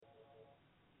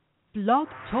Blog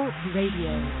Talk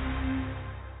Radio.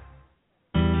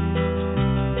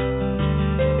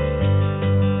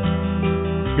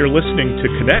 You're listening to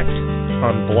Connect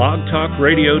on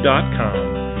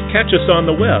blogtalkradio.com. Catch us on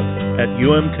the web at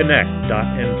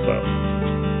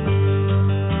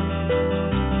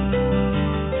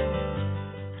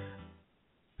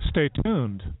umconnect.info. Stay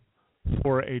tuned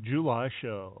for a July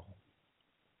show.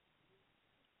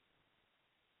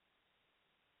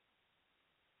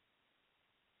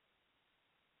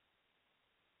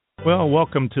 Well,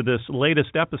 welcome to this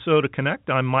latest episode of Connect.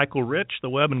 I'm Michael Rich,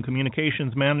 the Web and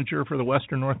Communications Manager for the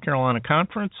Western North Carolina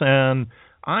Conference, and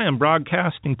I am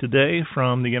broadcasting today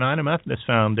from the United Methodist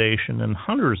Foundation in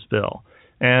Huntersville.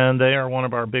 And they are one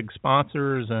of our big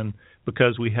sponsors, and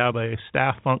because we have a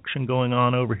staff function going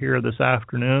on over here this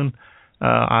afternoon,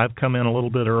 I've come in a little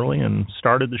bit early and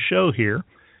started the show here.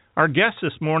 Our guest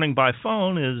this morning by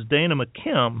phone is Dana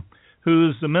McKim,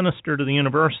 who's the minister to the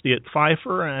university at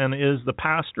Pfeiffer and is the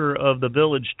pastor of the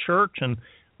Village Church. And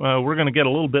we're going to get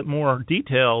a little bit more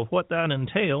detail of what that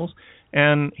entails.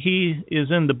 And he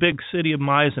is in the big city of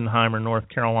Meisenheimer, North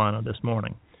Carolina this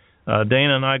morning.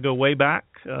 Dana and I go way back.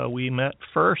 We met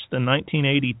first in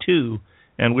 1982,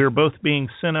 and we were both being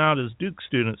sent out as Duke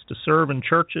students to serve in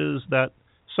churches that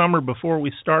summer before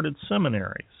we started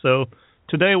seminary. So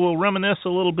today we'll reminisce a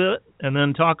little bit and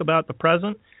then talk about the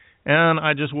present. And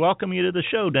I just welcome you to the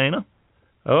show, Dana.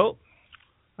 Oh,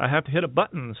 I have to hit a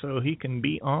button so he can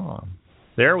be on.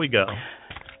 There we go.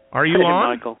 Are you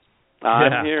on? Michael.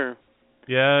 I'm here.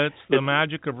 Yeah, it's the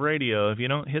magic of radio. If you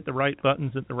don't hit the right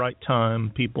buttons at the right time,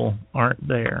 people aren't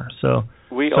there. So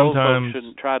we old folks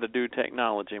shouldn't try to do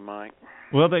technology, Mike.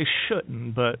 Well, they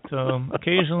shouldn't, but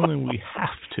occasionally we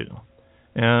have to.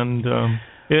 And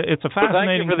it's a fascinating thing.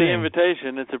 Thank you for the thing.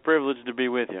 Invitation. It's a privilege to be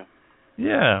with you.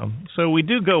 Yeah, so we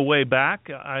do go way back.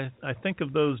 I think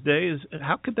of those days.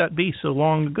 How could that be so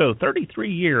long ago?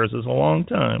 33 years is a long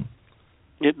time.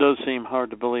 It does seem hard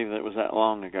to believe that it was that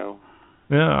long ago.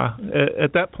 Yeah,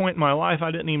 at that point in my life,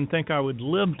 I didn't even think I would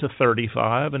live to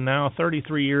 35, and now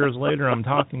 33 years later, I'm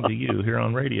talking to you here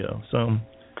on radio. So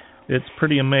it's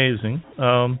pretty amazing.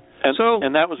 And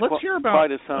that was let's hear about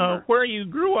quite a summer. Where you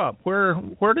grew up. Where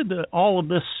did all of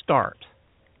this start?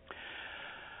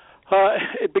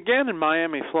 It began in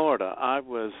Miami, Florida. I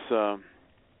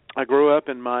grew up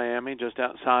in Miami, just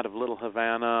outside of Little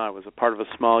Havana. I was a part of a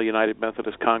small United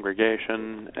Methodist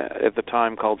congregation at the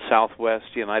time called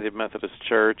Southwest United Methodist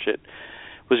Church. It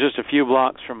was just a few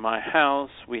blocks from my house.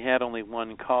 We had only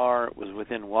one car. It was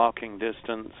within walking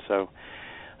distance. So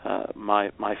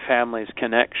my family's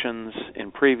connections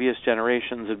in previous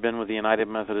generations had been with the United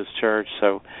Methodist Church.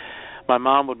 So my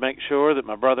mom would make sure that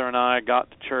my brother and I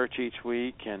got to church each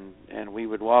week, and we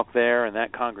would walk there, and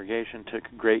that congregation took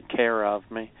great care of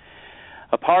me.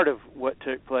 A part of what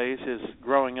took place is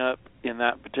growing up in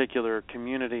that particular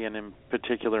community, and in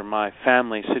particular my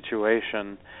family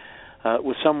situation,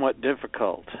 was somewhat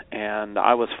difficult. And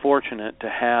I was fortunate to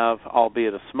have,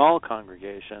 albeit a small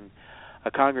congregation,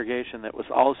 a congregation that was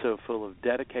also full of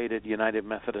dedicated United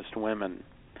Methodist women.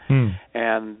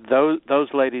 And those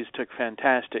ladies took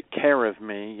fantastic care of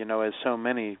me, as so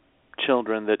many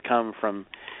children that come from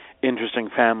interesting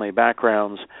family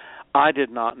backgrounds. I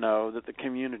did not know that the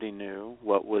community knew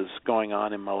what was going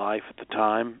on in my life at the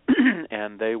time,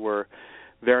 and they were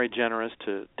very generous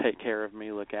to take care of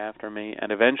me, look after me,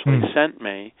 and eventually sent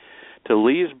me to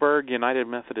Leesburg United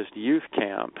Methodist Youth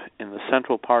Camp in the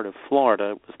central part of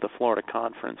Florida. It was the Florida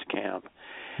Conference Camp.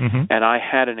 And I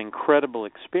had an incredible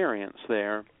experience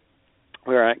there,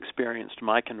 where I experienced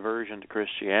my conversion to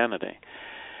Christianity.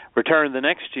 Returned the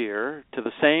next year to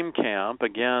the same camp,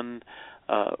 again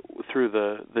through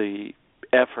the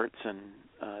efforts and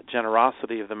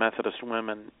generosity of the Methodist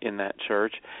women in that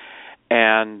church,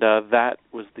 and that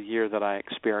was the year that I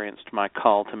experienced my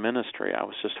call to ministry. I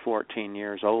was just 14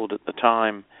 years old at the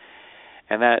time,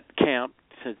 and that camp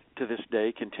to this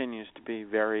day continues to be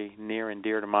very near and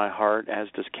dear to my heart, as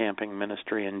does camping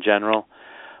ministry in general.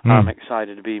 I'm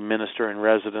excited to be minister in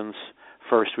residence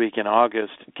first week in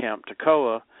August at Camp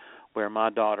Toccoa, where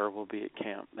my daughter will be at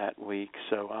camp that week.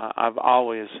 So I've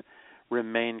always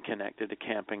remained connected to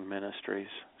camping ministries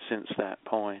since that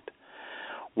point.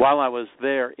 While I was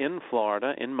there in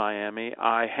Florida, in Miami,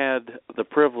 I had the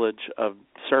privilege of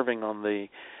serving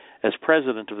as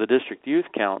president of the District Youth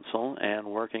Council and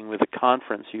working with the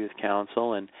Conference Youth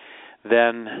Council, and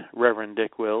then Reverend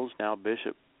Dick Wills, now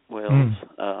Bishop Wills.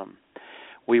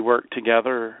 We worked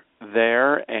together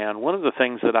there, and one of the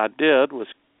things that I did was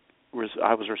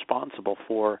I was responsible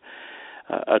for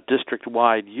a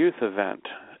district-wide youth event,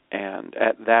 and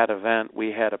at that event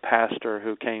we had a pastor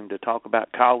who came to talk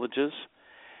about colleges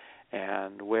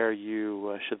and where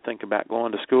you should think about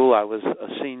going to school. I was a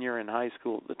senior in high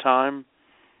school at the time.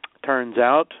 Turns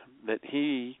out that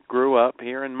he grew up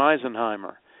here in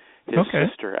Meisenheimer. His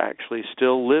sister actually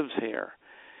still lives here.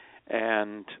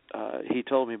 And he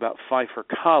told me about Pfeiffer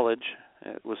College.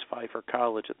 It was Pfeiffer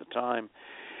College at the time.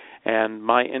 And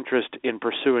my interest in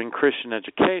pursuing Christian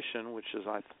education, which is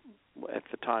at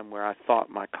the time where I thought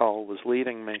my call was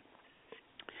leading me,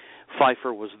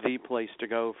 Pfeiffer was the place to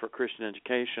go for Christian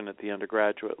education at the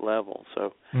undergraduate level.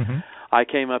 So I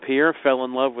came up here, fell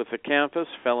in love with the campus,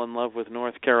 fell in love with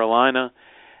North Carolina,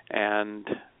 and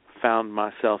found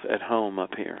myself at home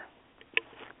up here.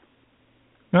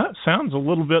 That sounds a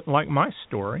little bit like my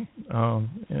story.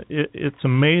 It's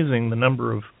amazing the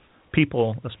number of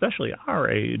people, especially our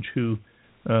age, who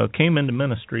came into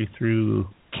ministry through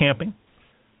camping,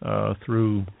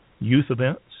 through youth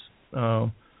events.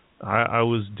 I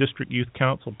was district youth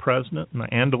council president in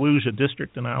the Andalusia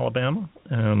district in Alabama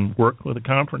and worked with the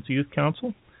conference youth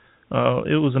council.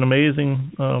 It was an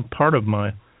amazing part of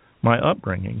my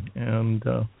upbringing, and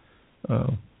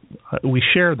we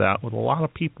share that with a lot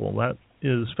of people. That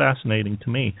is fascinating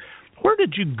to me. Where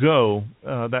did you go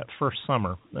that first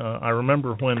summer? I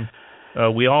remember when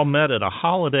we all met at a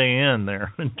Holiday Inn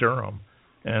there in Durham,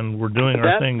 and we're doing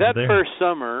our thing there. That first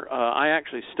summer, I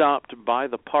actually stopped by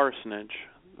the parsonage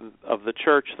of the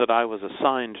church that I was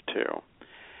assigned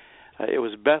to. It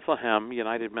was Bethlehem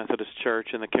United Methodist Church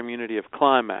in the community of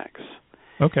Climax.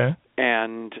 Okay.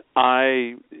 And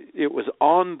it was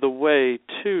on the way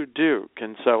to Duke,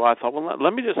 and so I thought, well,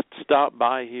 let me just stop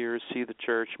by here, see the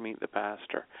church, meet the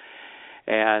pastor.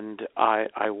 And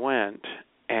I went,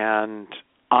 and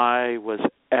I was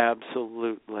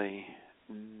absolutely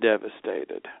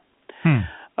devastated.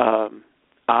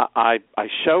 I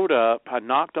showed up. I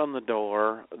knocked on the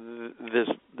door.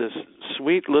 This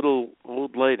sweet little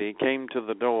old lady came to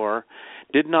the door,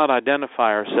 did not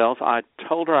identify herself. I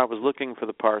told her I was looking for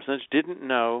the parsonage, didn't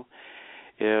know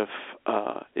if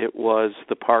it was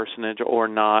the parsonage or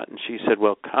not, and she said,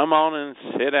 well, come on and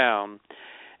sit down.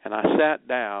 And I sat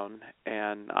down,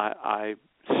 and I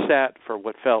sat for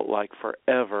what felt like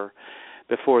forever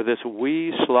before this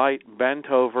wee, slight,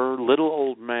 bent-over little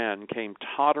old man came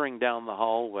tottering down the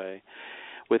hallway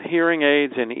with hearing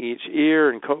aids in each ear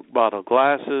and Coke bottle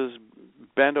glasses,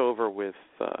 bent over with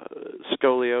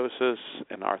scoliosis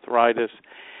and arthritis.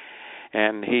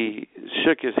 And he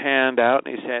shook his hand out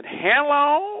and he said,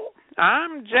 hello,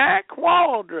 I'm Jack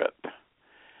Waldrop.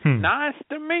 Nice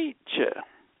to meet you.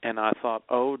 And I thought,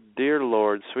 oh, dear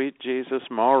Lord, sweet Jesus,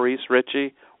 Maurice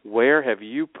Ritchie, where have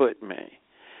you put me?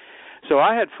 So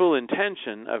I had full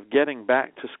intention of getting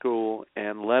back to school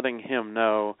and letting him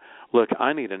know, look,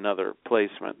 I need another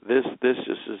placement. This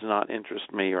just does not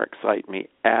interest me or excite me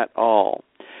at all.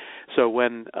 So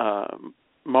when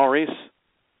Maurice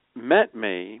met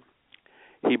me,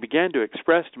 he began to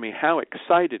express to me how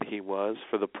excited he was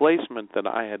for the placement that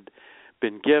I had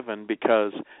been given,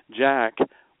 because Jack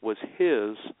was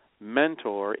his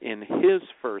mentor in his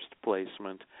first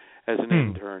placement as an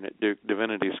intern at Duke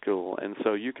Divinity School. And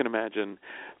so you can imagine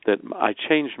that I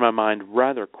changed my mind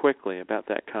rather quickly about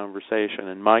that conversation.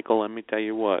 And Michael, let me tell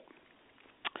you what,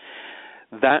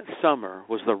 that summer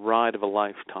was the ride of a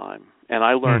lifetime. And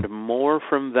I learned more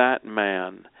from that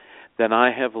man than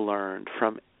I have learned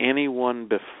from anyone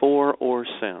before or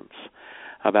since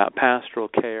about pastoral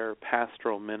care,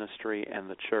 pastoral ministry, and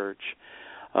the church.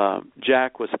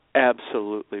 Jack was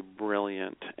absolutely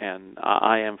brilliant, and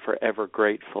I am forever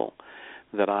grateful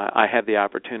that I had the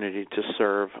opportunity to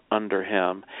serve under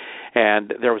him.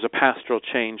 And there was a pastoral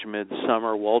change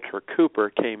midsummer. Walter Cooper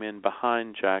came in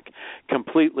behind Jack,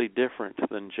 completely different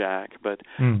than Jack, but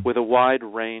with a wide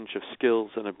range of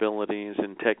skills and abilities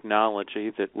and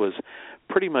technology that was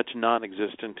pretty much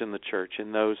non-existent in the church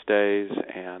in those days.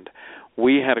 And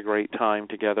we had a great time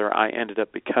together. I ended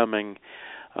up becoming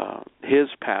his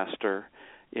pastor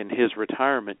in his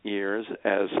retirement years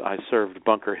as I served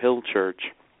Bunker Hill Church.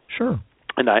 Sure.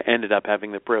 And I ended up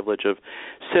having the privilege of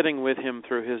sitting with him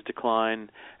through his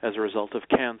decline as a result of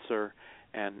cancer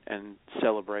and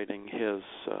celebrating his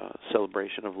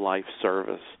celebration of life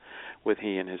service with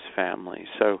he and his family.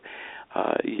 So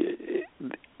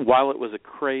while it was a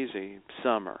crazy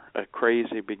summer, a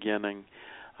crazy beginning,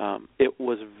 it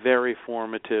was very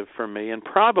formative for me, and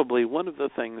probably one of the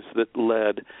things that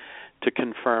led to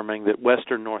confirming that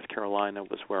Western North Carolina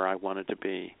was where I wanted to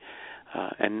be,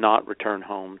 and not return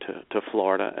home to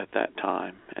Florida at that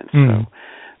time. And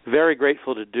so very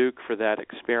grateful to Duke for that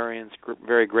experience,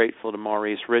 very grateful to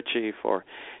Maurice Ritchie for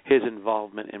his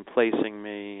involvement in placing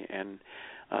me, and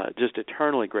just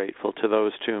eternally grateful to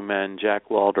those two men, Jack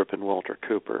Waldrop and Walter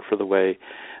Cooper, for the way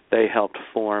they helped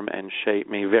form and shape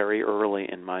me very early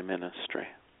in my ministry.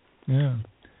 Yeah.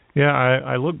 Yeah,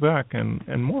 I look back, and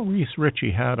Maurice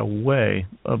Ritchie had a way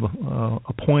of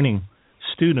appointing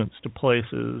students to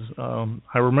places.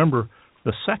 I remember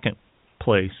the second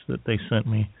place that they sent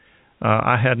me.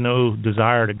 I had no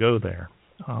desire to go there.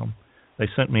 They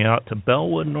sent me out to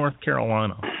Bellwood, North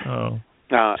Carolina,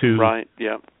 to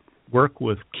work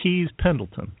with Keys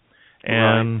Pendleton.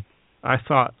 And I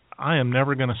thought, I am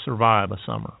never going to survive a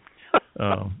summer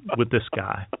with this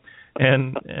guy.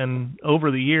 And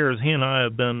over the years, he and I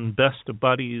have been best of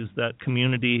buddies. That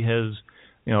community has,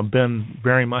 been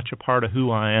very much a part of who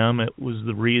I am. It was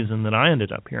the reason that I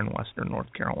ended up here in Western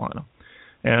North Carolina.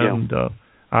 And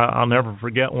I'll never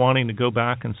forget wanting to go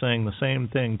back and saying the same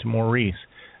thing to Maurice.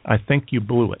 I think you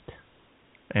blew it.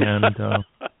 And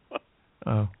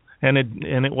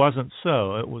and it wasn't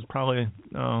so. It was probably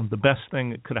the best thing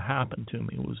that could have happened to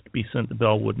me was to be sent to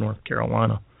Bellwood, North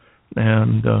Carolina.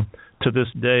 And to this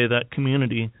day, that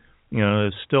community,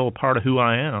 is still a part of who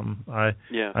I am.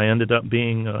 I ended up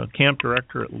being a camp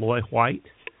director at Loy White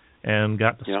and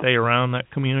got to stay around that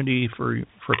community for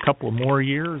a couple of more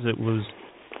years. It was,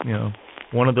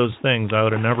 one of those things. I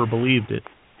would have never believed it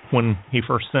when he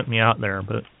first sent me out there,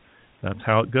 but that's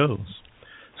how it goes.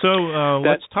 So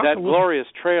let's talk that glorious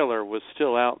trailer was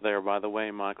still out there, by the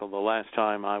way, Michael. The last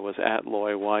time I was at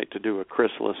Loy White to do a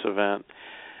chrysalis event,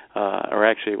 or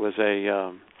actually it was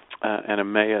an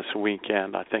Emmaus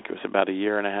weekend. I think it was about 1.5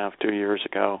 years, 2 years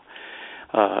ago,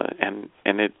 and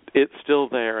it's still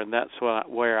there, and that's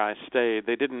where I stayed.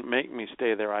 They didn't make me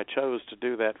stay there. I chose to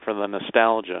do that for the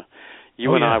nostalgia.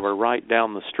 You and I were right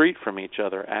down the street from each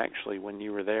other, actually. When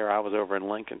you were there, I was over in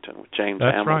Lincolnton with James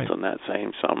Hamilton that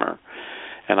same summer.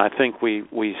 And I think we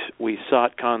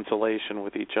sought consolation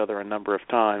with each other a number of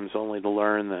times, only to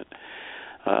learn that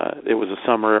it was a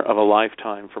summer of a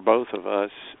lifetime for both of us,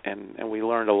 and we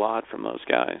learned a lot from those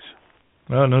guys.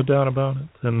 Well, no doubt about it.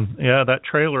 And, that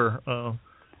trailer,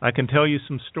 I can tell you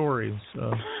some stories.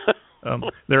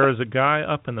 There is a guy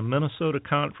up in the Minnesota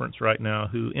Conference right now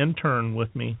who interned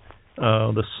with me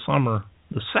the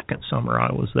second summer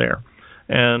I was there.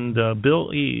 And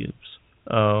Bill Eves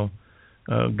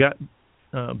got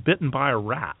bitten by a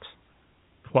rat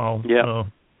while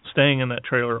staying in that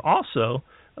trailer. Also,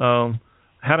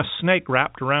 had a snake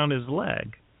wrapped around his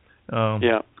leg.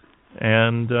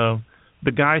 And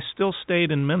the guy still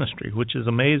stayed in ministry, which is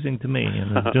amazing to me,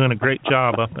 and is doing a great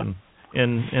job up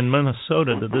in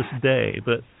Minnesota to this day.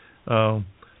 But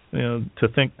to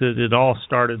think that it all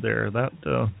started there, that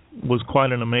was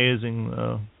quite an amazing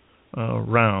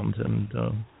round, and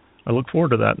I look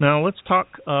forward to that. Now let's talk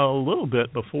a little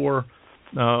bit before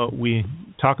we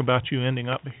talk about you ending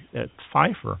up at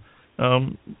Pfeiffer.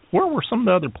 Where were some of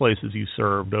the other places you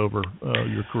served over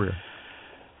your career?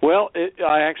 Well,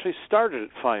 I actually started at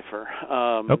Pfeiffer.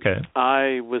 Okay.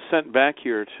 I was sent back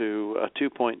here to a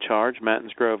 2-point charge,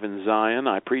 Mattins Grove in Zion.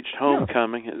 I preached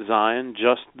homecoming at Zion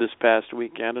just this past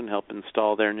weekend and helped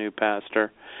install their new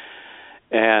pastor.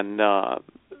 And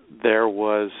there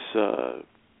was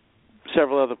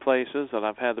several other places that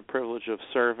I've had the privilege of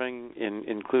serving,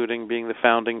 including being the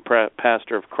founding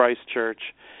pastor of Christ Church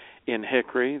in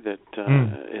Hickory, that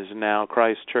is now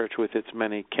Christ Church with its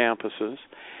many campuses.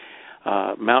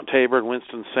 Mount Tabor and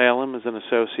Winston-Salem as an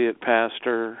associate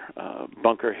pastor,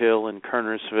 Bunker Hill in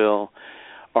Kernersville,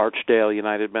 Archdale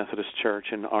United Methodist Church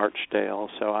in Archdale.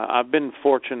 So I've been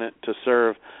fortunate to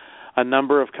serve a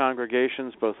number of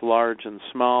congregations, both large and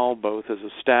small, both as a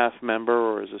staff member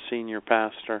or as a senior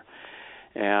pastor.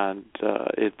 And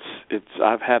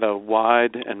I've had a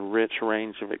wide and rich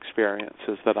range of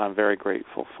experiences that I'm very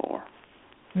grateful for.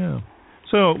 Yeah.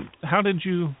 So how did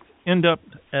you end up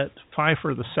at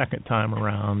Pfeiffer the second time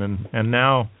around, and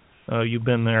now you've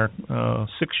been there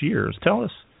 6 years? Tell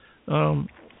us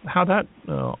how that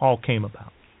all came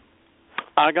about.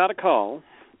 I got a call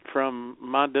from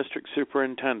my district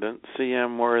superintendent,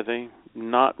 C.M. Worthy,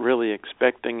 not really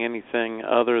expecting anything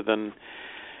other than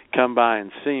come by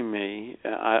and see me.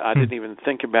 I didn't even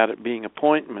think about it being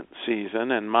appointment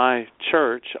season, and my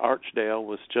church, Archdale,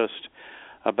 was just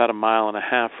about 1.5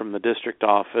 miles from the district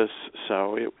office,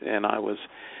 and I was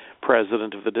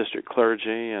president of the district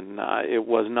clergy, and it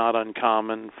was not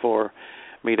uncommon for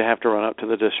me to have to run up to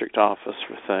the district office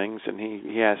for things, and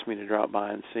he asked me to drop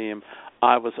by and see him.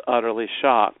 I was utterly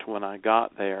shocked when I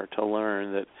got there to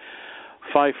learn that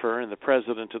Pfeiffer and the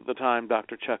president at the time,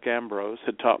 Dr. Chuck Ambrose,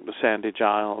 had talked to Sandy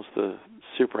Giles, the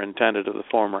superintendent of the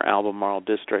former Albemarle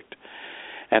district,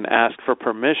 and asked for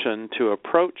permission to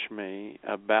approach me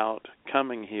about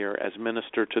coming here as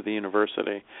minister to the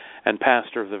university and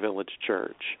pastor of the village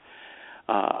church.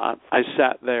 I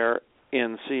sat there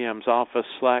in CM's office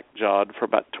slack-jawed for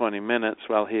about 20 minutes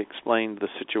while he explained the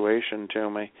situation to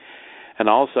me, and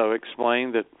also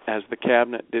explained that as the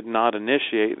cabinet did not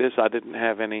initiate this, I didn't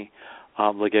have any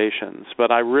obligations.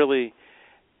 But I really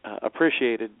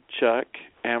appreciated Chuck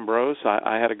Ambrose.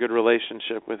 I had a good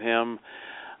relationship with him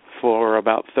for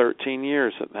about 13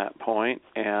 years at that point,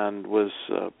 and was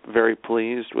very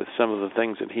pleased with some of the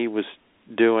things that he was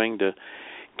doing to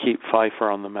keep Pfeiffer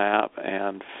on the map,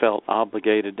 and felt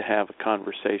obligated to have a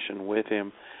conversation with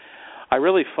him. I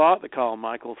really fought the call,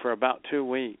 Michael, for about 2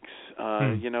 weeks.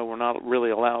 We're not really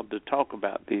allowed to talk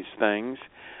about these things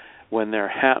when they're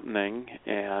happening,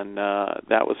 and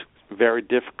that was very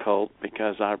difficult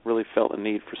because I really felt a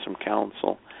need for some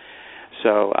counsel.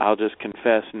 So I'll just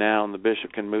confess now, and the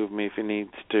bishop can move me if he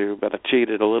needs to, but I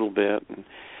cheated a little bit and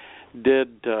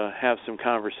did have some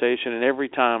conversation, and every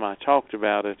time I talked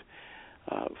about it,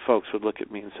 folks would look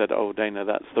at me and said, "Oh, Dana,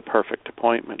 that's the perfect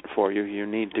appointment for you. You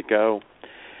need to go."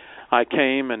 I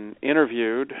came and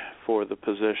interviewed for the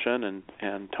position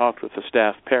and talked with the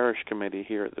staff parish committee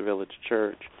here at the village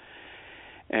church.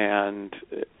 And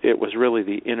it was really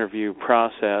the interview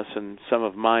process and some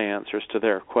of my answers to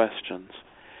their questions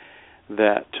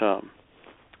that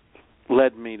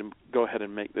led me to go ahead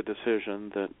and make the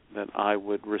decision that I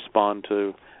would respond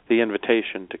to the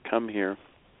invitation to come here.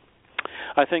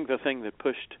 I think the thing that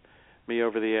pushed me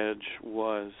over the edge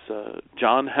was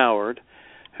John Howard,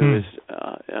 who is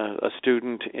a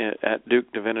student at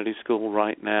Duke Divinity School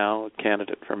right now, a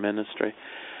candidate for ministry.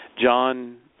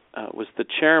 John was the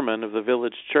chairman of the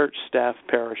village church staff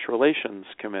parish relations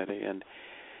committee, and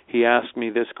he asked me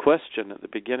this question at the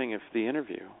beginning of the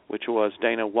interview, which was,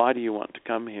 "Dana, why do you want to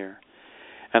come here?"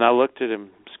 And I looked at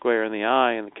him square in the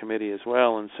eye, and the committee as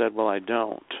well, and said, "Well, I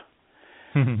don't.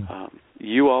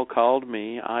 You all called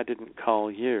me. I didn't call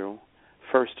you,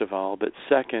 first of all. But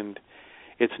second,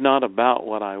 it's not about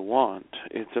what I want.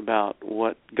 It's about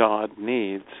what God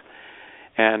needs,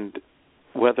 and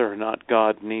whether or not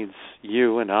God needs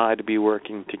you and I to be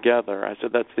working together." I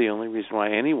said, "That's the only reason why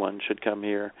anyone should come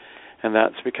here, and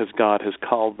that's because God has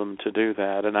called them to do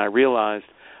that." And I realized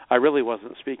I really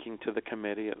wasn't speaking to the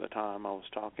committee at the time. I was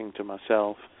talking to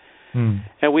myself.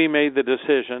 And we made the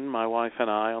decision, my wife and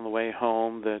I, on the way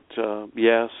home, that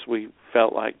yes, we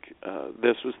felt like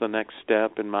this was the next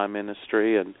step in my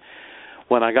ministry. And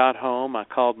when I got home, I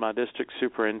called my district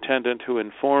superintendent, who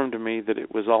informed me that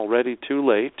it was already too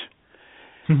late,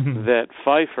 that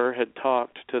Pfeiffer had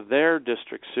talked to their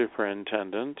district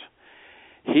superintendent.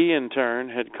 He, in turn,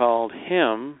 had called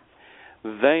him.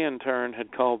 They, in turn,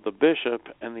 had called the bishop,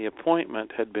 and the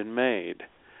appointment had been made.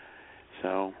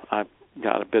 So I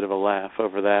got a bit of a laugh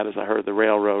over that as I heard the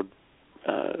railroad,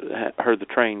 heard the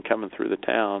train coming through the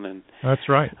town, and that's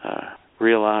right.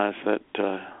 Realized that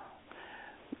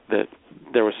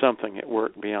there was something at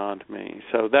work beyond me.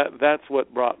 So that's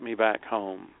what brought me back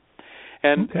home.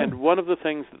 And one of the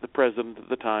things that the president at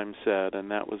the time said, and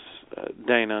that was,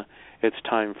 "Dana, it's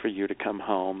time for you to come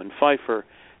home." And Pfeiffer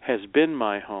has been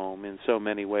my home in so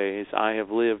many ways. I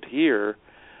have lived here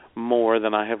more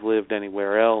than I have lived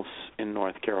anywhere else in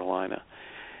North Carolina,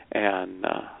 and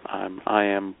I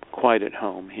am quite at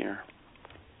home here.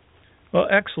 Well,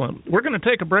 excellent. We're going to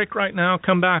take a break right now,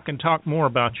 come back and talk more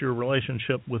about your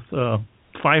relationship with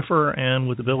Pfeiffer and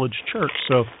with the village church.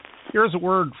 So here's a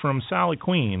word from Sally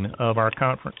Queen of our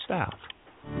conference staff.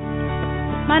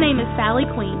 My name is Sally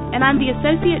Queen, and I'm the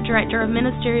Associate Director of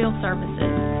Ministerial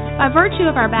Services. By virtue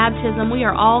of our baptism, we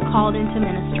are all called into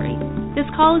ministry. This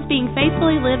call is being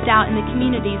faithfully lived out in the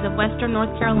communities of Western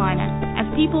North Carolina as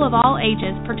people of all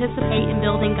ages participate in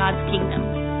building God's kingdom.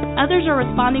 Others are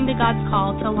responding to God's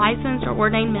call to licensed or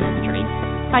ordained ministry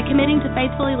by committing to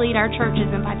faithfully lead our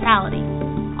churches in vitality.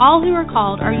 All who are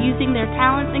called are using their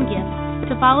talents and gifts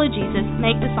to follow Jesus,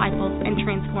 make disciples, and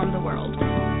transform the world.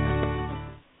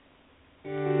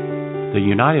 The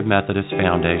United Methodist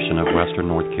Foundation of Western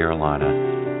North Carolina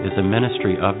is a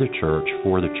ministry of the church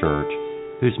for the church,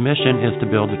 whose mission is to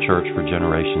build the church for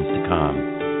generations to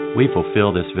come. We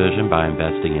fulfill this vision by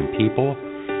investing in people,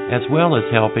 as well as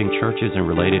helping churches and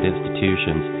related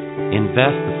institutions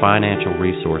invest the financial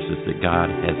resources that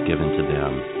God has given to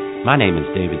them. My name is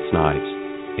David Snipes,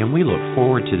 and we look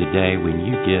forward to the day when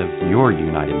you give your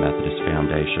United Methodist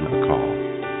Foundation a call.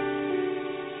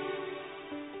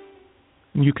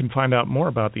 You can find out more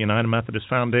about the United Methodist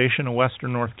Foundation of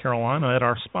Western North Carolina at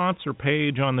our sponsor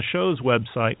page on the show's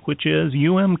website, which is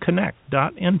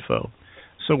umconnect.info.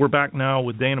 So we're back now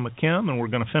with Dana McKim, and we're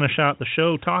going to finish out the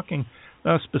show talking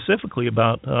specifically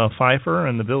about Pfeiffer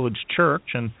and the Village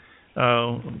Church. And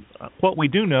what we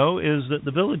do know is that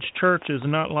the Village Church is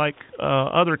not like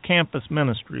other campus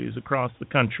ministries across the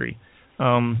country,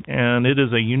 and it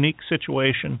is a unique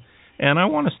situation. And I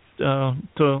want us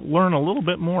to learn a little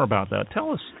bit more about that.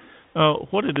 Tell us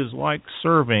what it is like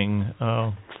serving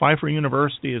Pfeiffer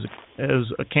University as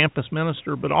a campus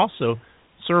minister, but also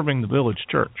serving the Village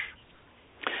Church.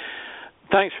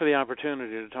 Thanks for the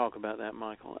opportunity to talk about that,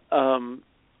 Michael.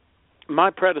 My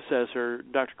predecessor,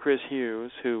 Dr. Chris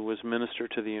Hughes, who was minister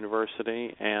to the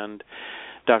university, and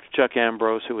Dr. Chuck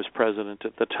Ambrose, who was president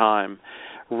at the time,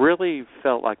 really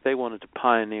felt like they wanted to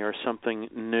pioneer something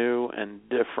new and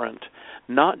different,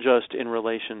 not just in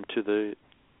relation to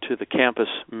the campus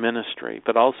ministry,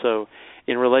 but also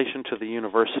in relation to the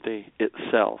university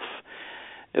itself.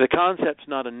 The concept's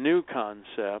not a new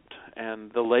concept,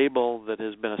 and the label that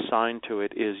has been assigned to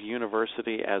it is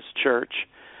university as church,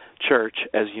 church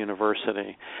as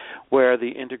university, where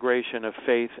the integration of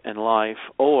faith and life,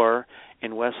 or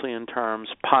in Wesleyan terms,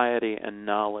 piety and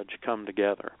knowledge, come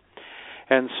together.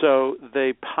 And so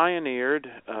they pioneered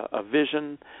a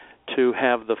vision to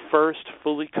have the first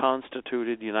fully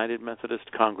constituted United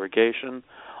Methodist congregation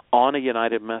on a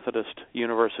United Methodist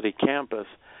University campus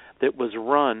that was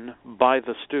run by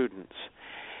the students.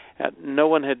 No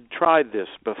one had tried this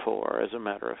before, as a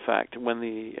matter of fact. When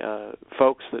the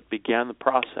folks that began the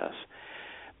process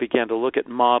began to look at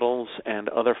models and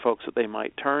other folks that they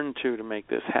might turn to make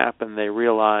this happen, they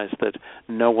realized that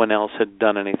no one else had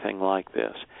done anything like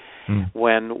this.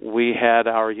 When we had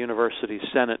our university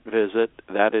senate visit,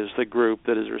 that is the group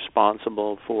that is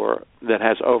responsible that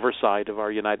has oversight of our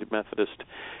United Methodist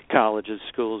colleges,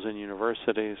 schools, and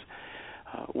universities,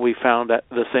 we found that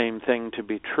the same thing to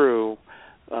be true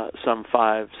some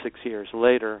 5-6 years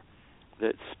later,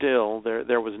 that still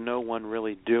there was no one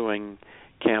really doing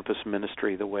campus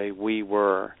ministry the way we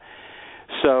were.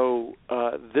 So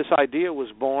this idea was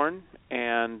born,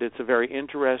 and it's a very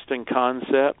interesting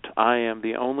concept. I am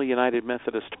the only United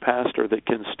Methodist pastor that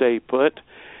can stay put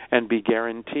and be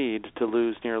guaranteed to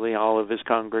lose nearly all of his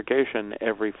congregation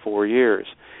every 4 years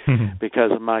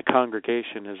because my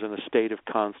congregation is in a state of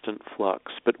constant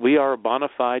flux. But we are a bona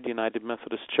fide United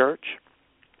Methodist church.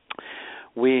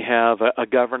 We have a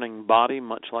governing body,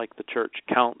 much like the church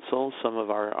council. Some of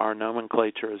our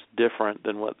nomenclature is different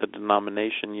than what the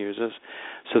denomination uses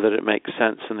so that it makes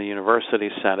sense in the university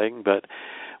setting. But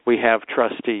we have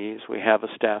trustees, we have a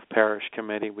staff parish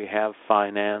committee, we have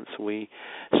finance, we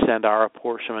send our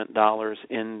apportionment dollars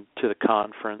into the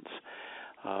conference.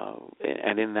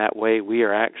 And in that way, we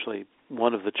are actually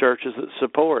one of the churches that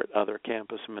support other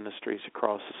campus ministries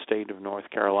across the state of North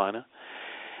Carolina.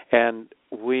 And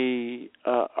we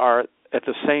are at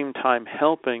the same time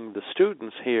helping the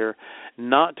students here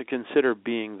not to consider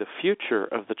being the future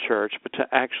of the church, but to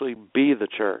actually be the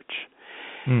church.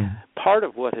 Part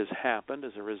of what has happened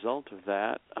as a result of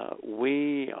that,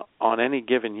 we on any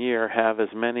given year have as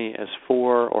many as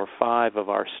 4 or 5 of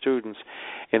our students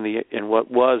in what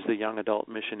was the Young Adult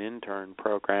Mission Intern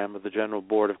program of the General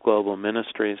Board of Global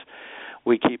Ministries.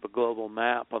 We keep a global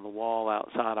map on the wall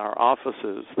outside our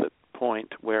offices that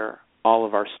point where all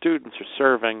of our students are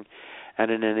serving,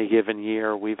 and in any given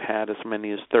year we've had as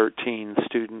many as 13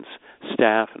 students,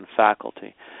 staff, and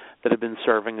faculty that have been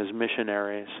serving as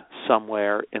missionaries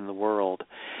somewhere in the world.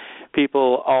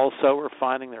 People also are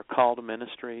finding their call to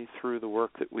ministry through the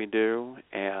work that we do,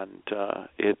 and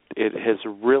it has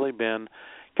really been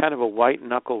kind of a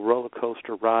white-knuckle roller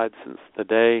coaster ride since the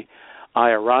day I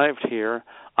arrived here.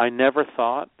 I never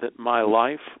thought that my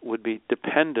life would be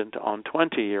dependent on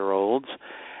 20-year-olds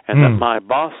and that my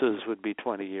bosses would be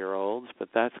 20-year-olds, but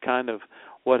that's kind of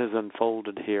what has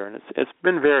unfolded here, and it's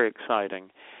been very exciting.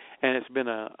 And it's been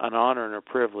an honor and a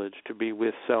privilege to be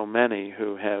with so many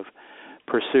who have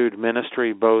pursued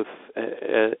ministry both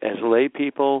as lay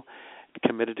people,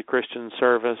 committed to Christian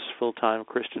service, full-time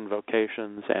Christian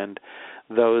vocations, and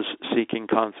those seeking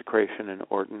consecration and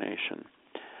ordination.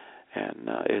 And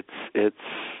it's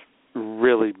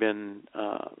really been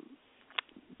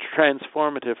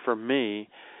transformative for me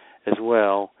as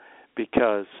well,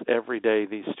 because every day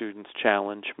these students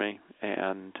challenge me,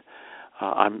 and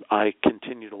I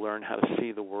continue to learn how to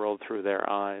see the world through their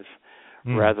eyes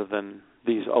rather than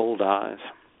these old eyes.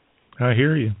 I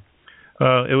hear you.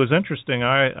 It was interesting.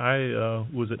 I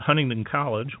was at Huntingdon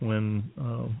College when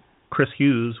Chris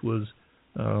Hughes was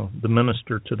the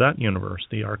minister to that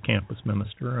university, our campus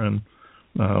minister, and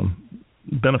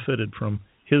benefited from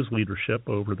his leadership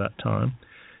over that time.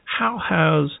 How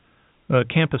has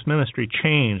campus ministry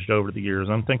changed over the years?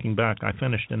 I'm thinking back. I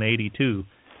finished in 82,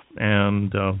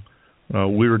 and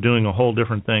we were doing a whole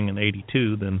different thing in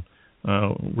 '82 than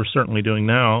we're certainly doing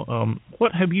now.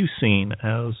 What have you seen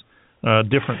as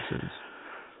differences?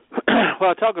 Well,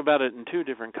 I'll talk about it in two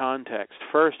different contexts.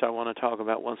 First, I want to talk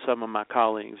about what some of my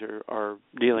colleagues are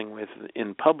dealing with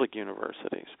in public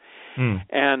universities.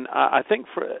 And I think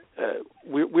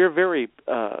we're very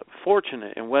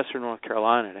fortunate in Western North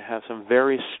Carolina to have some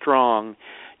very strong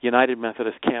United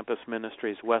Methodist Campus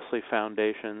Ministries, Wesley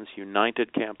Foundations,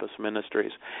 United Campus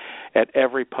Ministries at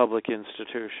every public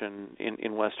institution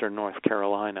in Western North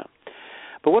Carolina.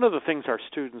 But one of the things our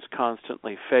students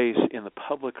constantly face in the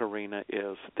public arena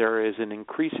is there is an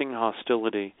increasing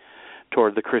hostility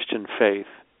toward the Christian faith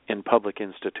in public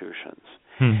institutions.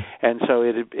 And so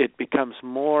it becomes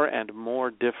more and more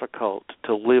difficult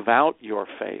to live out your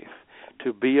faith,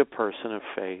 to be a person of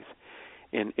faith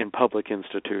in public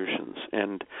institutions.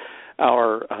 And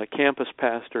our campus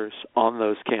pastors on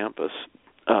those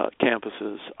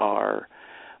campuses are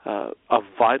a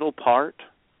vital part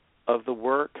of the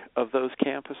work of those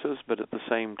campuses, but at the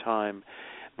same time,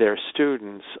 their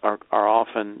students are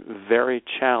often very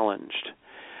challenged,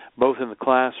 both in the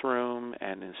classroom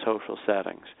and in social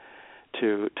settings,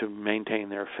 to maintain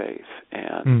their faith.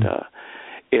 And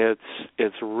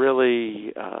it's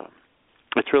really a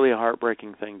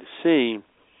heartbreaking thing to see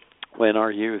when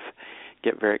our youth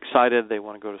get very excited. They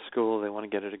want to go to school. They want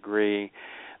to get a degree.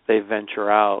 They venture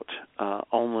out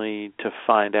only to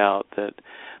find out that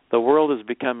the world is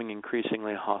becoming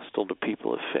increasingly hostile to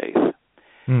people of faith,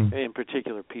 in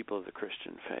particular people of the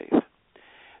Christian faith.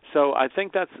 So I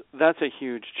think that's a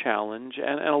huge challenge,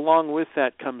 and along with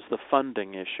that comes the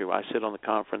funding issue. I sit on the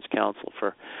Conference Council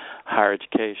for Higher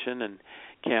Education and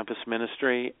Campus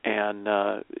Ministry, and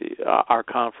our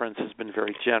conference has been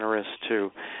very generous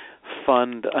to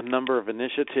fund a number of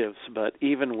initiatives, but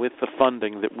even with the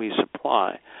funding that we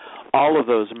supply, all of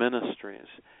those ministries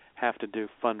have to do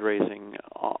fundraising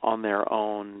on their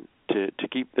own to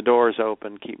keep the doors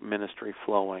open, keep ministry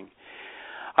flowing.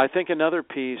 I think another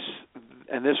piece,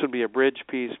 and this would be a bridge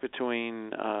piece between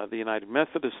the United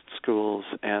Methodist schools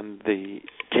and the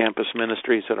campus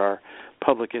ministries at our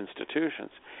public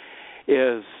institutions,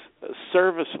 is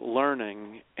service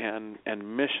learning and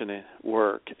mission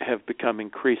work have become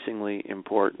increasingly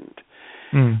important.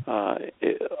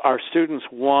 Our students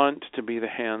want to be the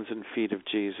hands and feet of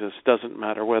Jesus. Doesn't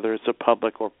matter whether it's a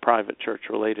public or private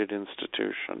church-related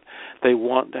institution. They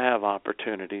want to have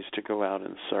opportunities to go out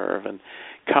and serve, and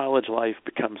college life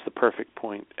becomes the perfect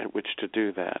point at which to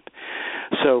do that.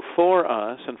 So for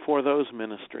us and for those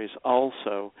ministries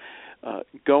also,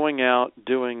 going out,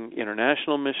 doing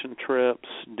international mission trips,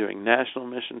 doing national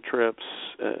mission trips,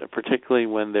 particularly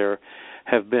when there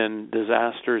have been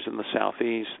disasters in the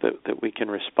southeast that we can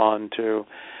respond to,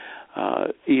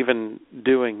 even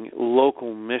doing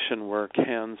local mission work,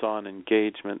 hands-on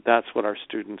engagement, that's what our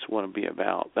students want to be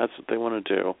about. That's what they want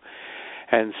to do.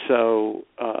 And so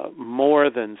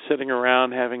more than sitting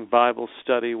around having Bible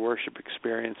study, worship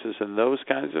experiences, and those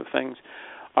kinds of things,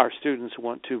 our students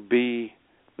want to be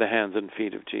the hands and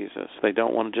feet of Jesus. They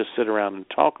don't want to just sit around and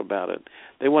talk about it.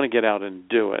 They want to get out and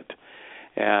do it.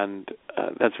 And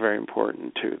that's very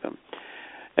important to them.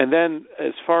 And then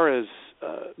as far as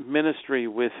ministry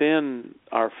within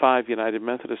our 5 United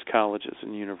Methodist colleges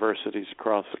and universities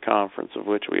across the conference, of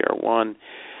which we are one,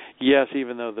 yes,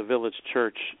 even though the Village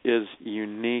Church is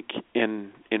unique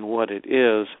in what it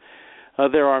is,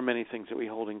 there are many things that we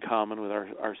hold in common with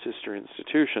our sister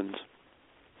institutions.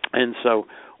 And so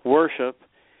worship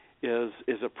is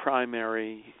a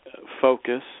primary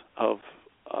focus of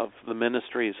the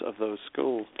ministries of those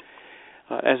schools,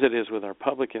 as it is with our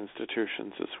public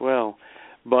institutions as well.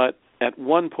 But at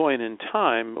one point in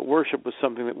time, worship was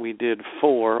something that we did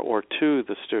for or to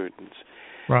the students.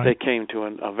 Right. They came to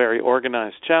a very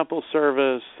organized chapel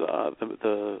service.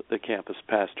 The campus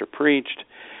pastor preached.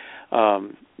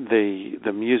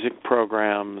 The music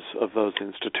programs of those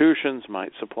institutions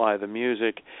might supply the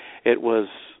music. It was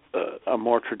a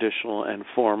more traditional and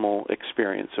formal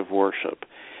experience of worship.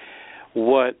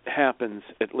 What happens,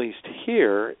 at least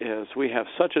here, is we have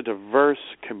such a diverse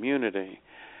community.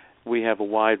 We have a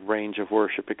wide range of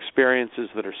worship experiences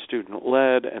that are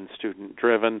student-led and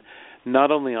student-driven,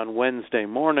 not only on Wednesday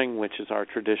morning, which is our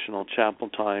traditional chapel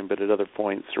time, but at other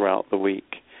points throughout the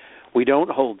week. We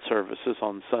don't hold services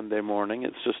on Sunday morning.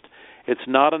 It's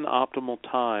not an optimal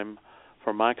time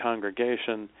for my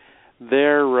congregation.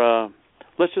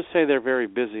 Let's just say they're very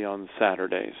busy on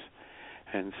Saturdays.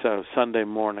 And so Sunday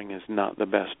morning is not the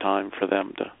best time for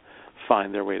them to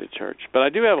find their way to church. But I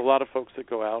do have a lot of folks that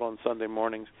go out on Sunday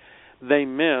mornings.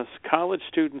 College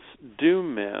students do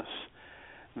miss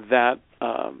that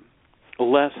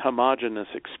less homogeneous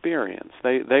experience.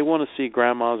 They want to see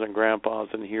grandmas and grandpas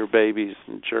and hear babies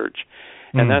in church,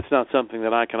 and that's not something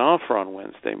that I can offer on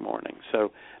Wednesday morning.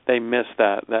 So they miss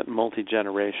that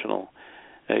multi-generational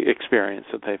experience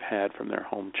that they've had from their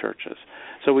home churches.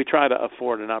 So we try to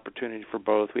afford an opportunity for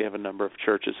both. We have a number of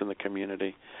churches in the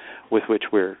community with which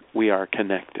we are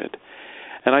connected.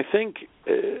 And I think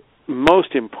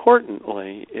most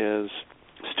importantly is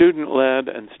student-led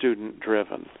and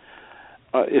student-driven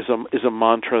is a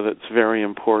mantra that's very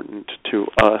important to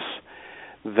us,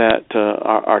 that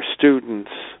our students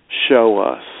show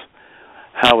us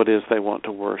how it is they want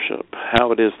to worship,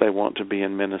 how it is they want to be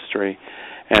in ministry,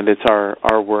 and it's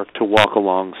our work to walk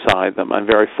alongside them. I'm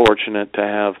very fortunate to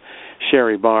have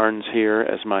Sherry Barnes here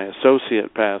as my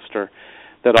associate pastor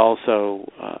that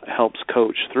also helps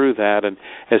coach through that. And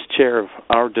as chair of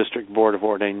our district board of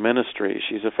ordained ministry,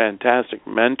 she's a fantastic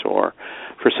mentor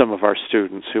for some of our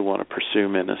students who want to pursue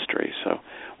ministry. So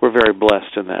we're very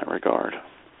blessed in that regard.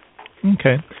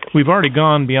 Okay. We've already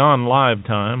gone beyond live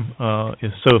time,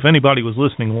 so if anybody was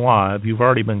listening live, you've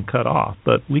already been cut off,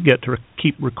 but we get to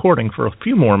keep recording for a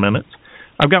few more minutes.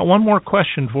 I've got one more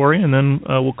question for you, and then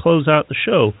we'll close out the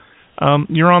show.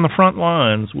 You're on the front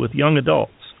lines with young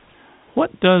adults.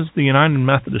 What does the United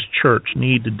Methodist Church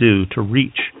need to do to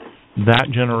reach that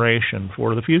generation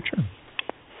for the future?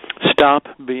 Stop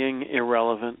being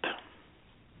irrelevant.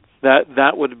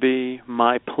 That would be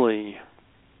my plea.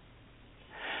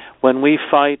 When we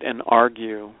fight and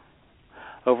argue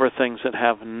over things that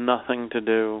have nothing to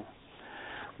do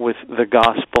with the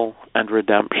gospel and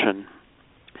redemption,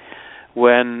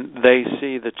 when they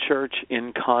see the church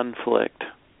in conflict,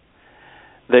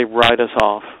 they write us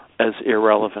off as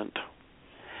irrelevant,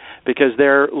 because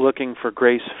they're looking for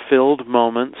grace-filled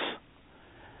moments,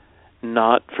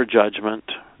 not for judgment.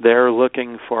 They're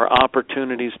looking for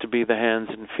opportunities to be the hands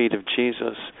and feet of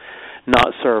Jesus,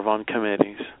 not serve on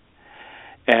committees.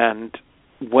 And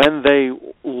when they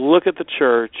look at the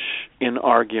church in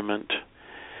argument,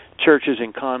 churches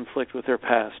in conflict with their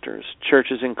pastors,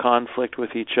 churches in conflict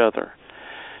with each other,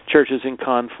 churches in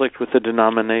conflict with the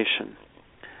denomination,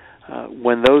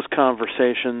 when those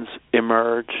conversations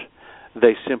emerge,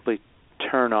 they simply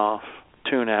turn off,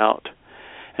 tune out,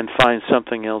 and find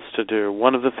something else to do.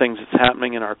 One of the things that's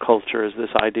happening in our culture is this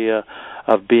idea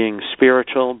of being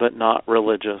spiritual but not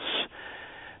religious.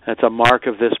 That's a mark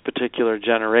of this particular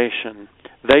generation.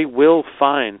 They will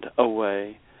find a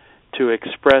way to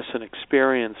express and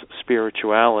experience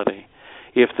spirituality.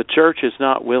 If the church is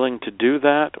not willing to do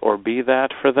that or be that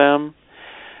for them,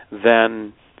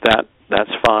 then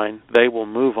that's fine. They will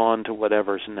move on to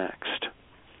whatever's next.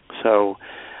 So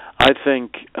I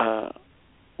think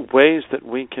ways that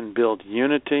we can build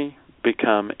unity,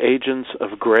 become agents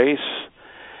of grace,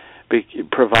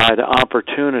 provide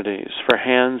opportunities for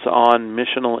hands-on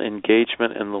missional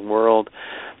engagement in the world,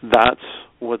 that's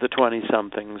what the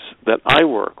 20-somethings that I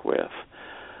work with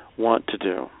want to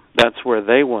do. That's where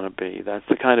they want to be. That's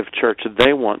the kind of church that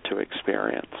they want to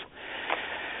experience.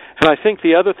 And I think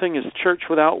the other thing is church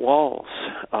without walls.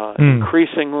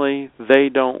 Increasingly, they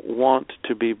don't want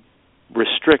to be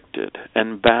restricted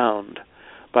and bound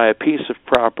by a piece of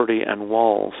property and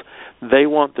walls. They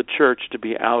want the church to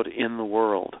be out in the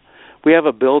world. We have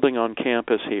a building on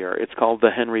campus here. It's called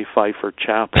the Henry Pfeiffer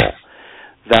Chapel.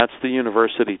 That's the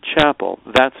university chapel.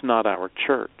 That's not our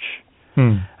church.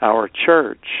 Our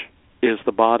church is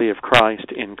the body of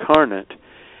Christ incarnate,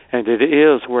 and it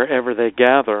is wherever they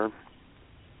gather,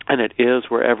 and it is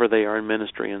wherever they are in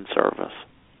ministry and service.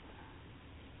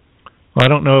 Well, I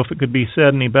don't know if it could be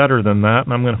said any better than that,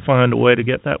 and I'm going to find a way to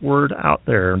get that word out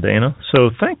there, Dana. So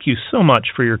thank you so much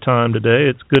for your time today.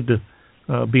 It's good to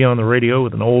be on the radio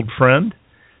with an old friend,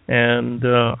 and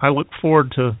I look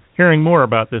forward to hearing more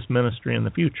about this ministry in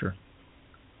the future.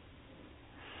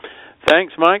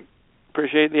 Thanks, Mike.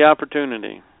 Appreciate the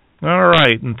opportunity. All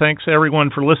right, and thanks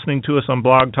everyone for listening to us on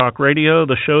Blog Talk Radio.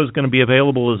 The show is going to be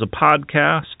available as a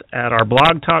podcast at our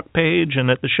Blog Talk page and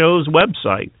at the show's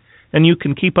website, and you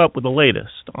can keep up with the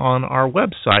latest on our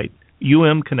website,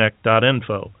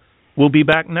 umconnect.info. We'll be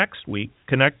back next week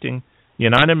connecting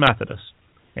United Methodists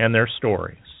and their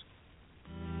stories.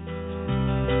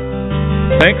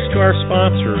 Thanks to our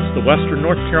sponsors, the Western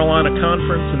North Carolina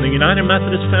Conference and the United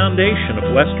Methodist Foundation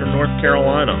of Western North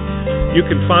Carolina. You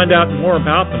can find out more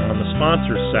about them on the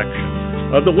sponsors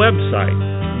section of the website,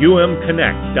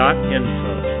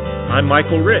 umconnect.info. I'm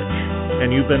Michael Rich,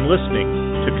 and you've been listening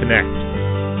to Connect.